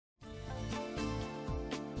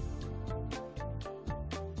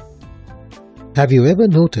Have you ever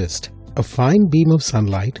noticed a fine beam of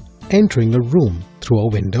sunlight entering a room through a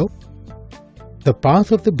window? The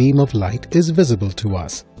path of the beam of light is visible to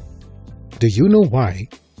us. Do you know why?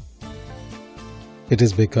 It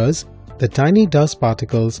is because the tiny dust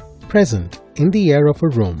particles present in the air of a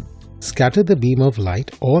room scatter the beam of light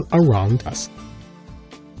all around us.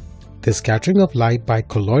 The scattering of light by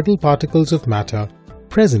colloidal particles of matter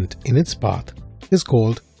present in its path is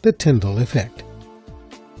called the Tyndall effect.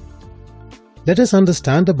 Let us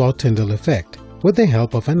understand about Tyndall effect with the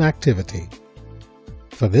help of an activity.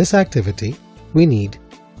 For this activity, we need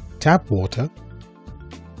tap water,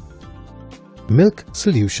 milk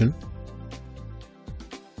solution,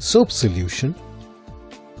 soap solution,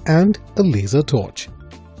 and a laser torch.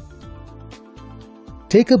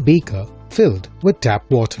 Take a beaker filled with tap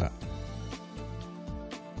water.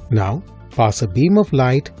 Now, pass a beam of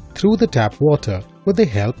light through the tap water with the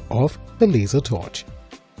help of the laser torch.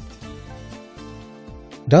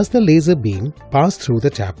 Does the laser beam pass through the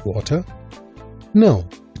tap water? No.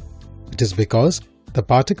 It is because the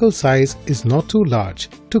particle size is not too large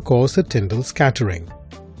to cause the Tyndall scattering.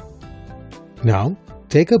 Now,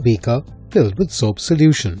 take a beaker filled with soap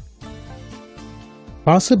solution.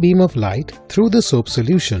 Pass a beam of light through the soap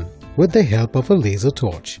solution with the help of a laser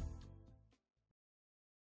torch.